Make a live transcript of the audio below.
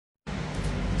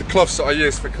The cloths that I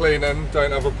use for cleaning don't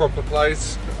have a proper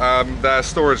place. Their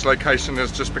storage location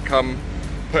has just become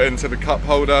put into the cup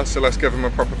holder, so let's give them a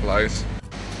proper place.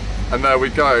 And there we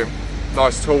go.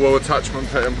 Nice tall wheel attachment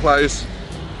put in place.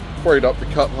 Freed up the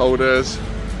cup holders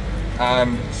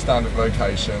and standard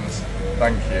locations.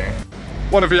 Thank you.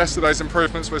 One of yesterday's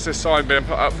improvements was this sign being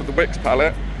put up for the Wicks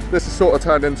pallet. This has sort of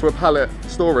turned into a pallet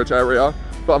storage area,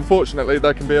 but unfortunately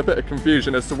there can be a bit of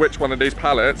confusion as to which one of these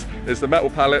pallets is the metal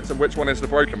pallets and which one is the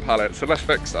broken pallet, so let's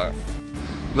fix that.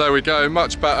 There we go,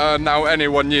 much better. Now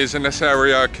anyone using this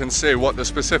area can see what the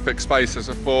specific spaces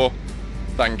are for.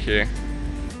 Thank you.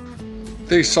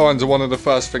 These signs are one of the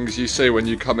first things you see when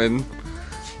you come in.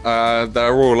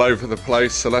 They're all over the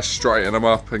place, so let's straighten them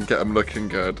up and get them looking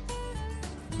good.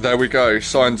 There we go,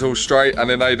 signs all straight, and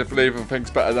in aid of leaving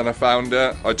things better than I found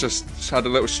it, I just had a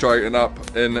little straighten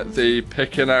up in the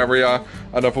picking area,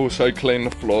 and I've also cleaned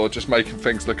the floor, just making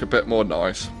things look a bit more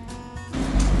nice.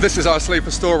 This is our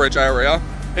sleeper storage area.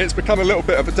 It's become a little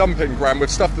bit of a dumping ground with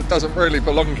stuff that doesn't really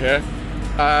belong here,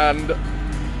 and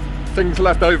things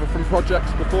left over from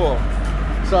projects before.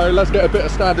 So let's get a bit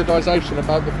of standardisation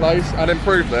about the place and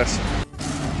improve this.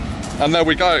 And there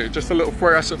we go, just a little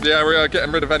freshen up the area,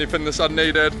 getting rid of anything that's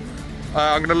unneeded.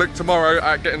 I'm going to look tomorrow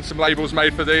at getting some labels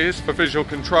made for these for visual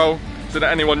control so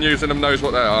that anyone using them knows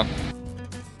what they are.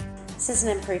 This is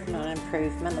an improvement on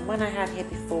improvement. The one I had here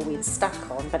before we'd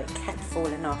stuck on, but it kept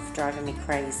falling off, driving me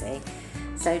crazy.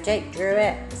 So Jake drew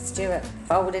it, Stuart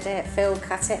folded it, Phil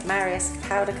cut it, Marius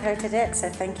powder coated it, so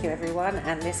thank you everyone,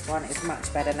 and this one is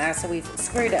much better now, so we've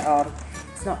screwed it on,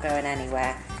 it's not going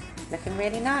anywhere, looking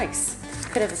really nice.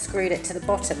 Could have screwed it to the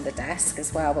bottom of the desk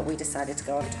as well, but we decided to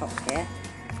go on top here,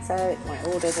 so my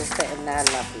orders will fit in there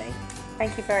lovely.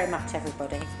 Thank you very much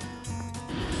everybody.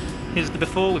 Here's the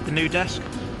before with the new desk,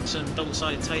 some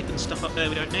double-sided tape and stuff up there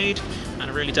we don't need,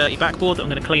 and a really dirty backboard that I'm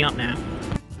going to clean up now.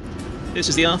 This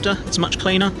is the after, it's much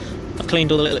cleaner. I've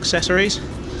cleaned all the little accessories.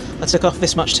 I took off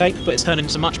this much tape, but it's turned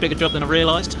into a much bigger job than I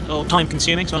realised, or time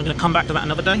consuming, so I'm going to come back to that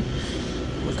another day.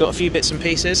 We've got a few bits and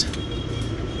pieces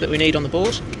that we need on the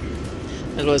board,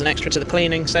 as well as an extra to the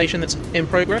cleaning station that's in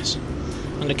progress.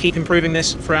 I'm going to keep improving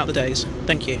this throughout the days.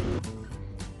 Thank you.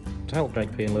 To help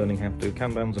Jake P in learning how to do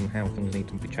Kanbans and how things need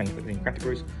to be changed between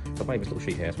categories, I've made this little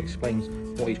sheet here so it explains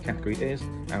what each category is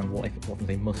and what things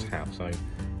they must have. So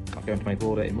I'm going to make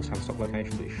order, it must have a stock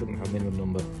location, but it shouldn't have a minimum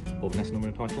number or the next number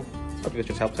in the title. Hopefully this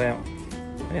just helps out.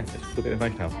 And yeah, just a good bit of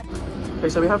information to help. Okay,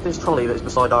 so we have this trolley that's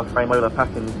beside our Framola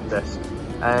packing desk,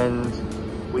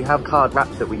 and we have card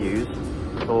wraps that we use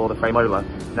for the Framola.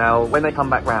 Now, when they come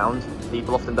back round,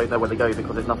 people often don't know where they go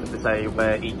because there's nothing to say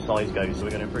where each size goes, so we're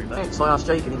going to improve that. So I asked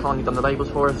Jake and he kindly done the labels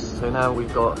for us, so now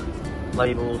we've got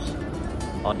labels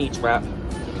on each wrap,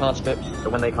 card strips, so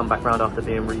when they come back round after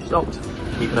being restocked,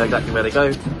 people know exactly where they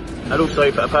go. And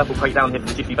also put a purple crate down here for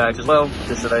the jiffy bags as well,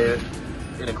 just so they're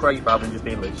in a crate rather than just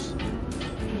being loose.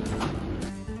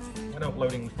 When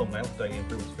uploading the thumbnail for daily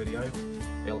improvements video,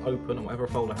 it'll open on whatever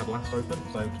folder I had last open.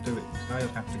 So to do it today, I'd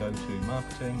have to go to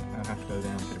marketing, I'd have to go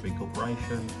down to the big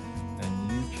corporation, then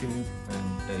YouTube,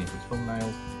 then daily improvements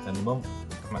thumbnails, then the month.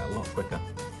 It'll come out a lot quicker.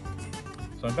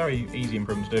 So a very easy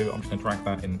improvement to do. I'm just going to drag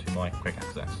that into my quick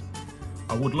access.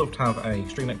 I would love to have a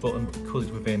string neck button, but because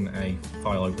it's within a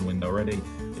file open window already,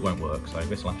 it won't work, so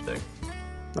this will have to do.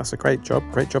 That's a great job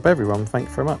everyone, thank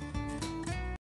you very much.